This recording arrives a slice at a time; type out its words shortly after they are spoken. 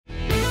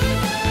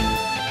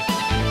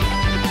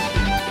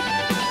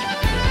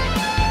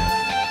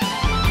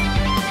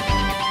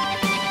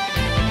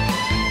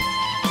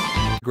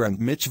Grand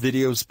Mitch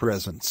Videos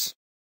presents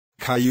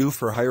Caillou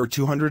for Hire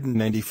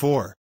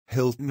 294,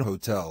 Hilton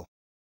Hotel.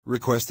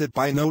 Requested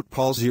by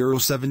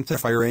NotePaul07 to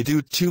Fire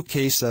Dude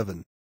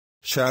 2K7.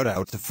 Shout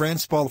out to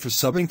France Paul for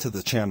subbing to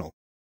the channel.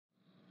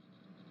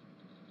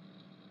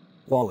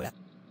 Whoa.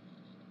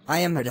 I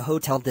am at a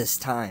hotel this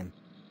time.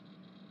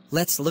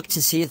 Let's look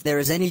to see if there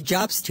is any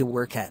jobs to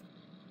work at.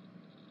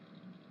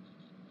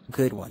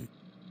 Good one.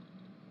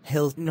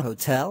 Hilton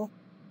Hotel?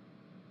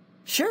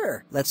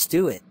 Sure, let's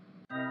do it.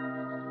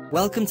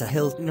 Welcome to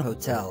Hilton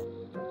Hotel.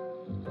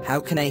 How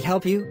can I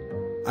help you?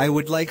 I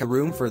would like a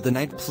room for the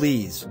night,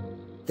 please.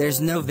 There's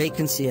no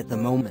vacancy at the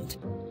moment.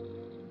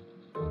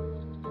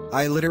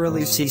 I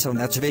literally see so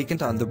much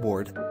vacant on the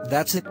board.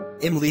 That's it,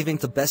 I'm leaving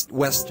to Best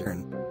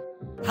Western.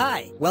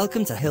 Hi,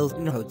 welcome to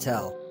Hilton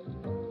Hotel.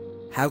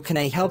 How can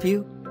I help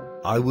you?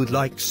 I would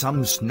like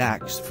some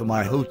snacks for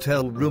my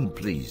hotel room,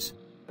 please.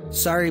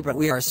 Sorry, but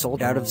we are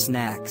sold out of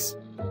snacks.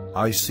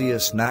 I see a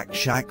snack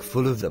shack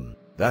full of them.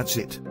 That's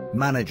it,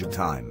 manager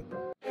time.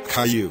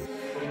 Caillou.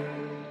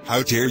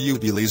 How dare you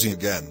be lazy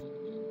again?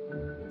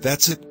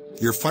 That's it,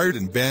 you're fired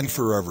and banned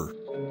forever.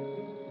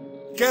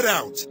 Get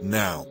out,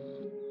 now.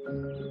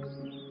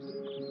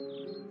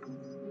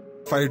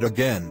 Fired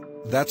again,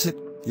 that's it,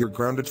 you're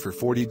grounded for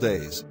 40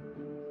 days.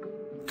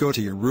 Go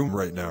to your room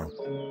right now.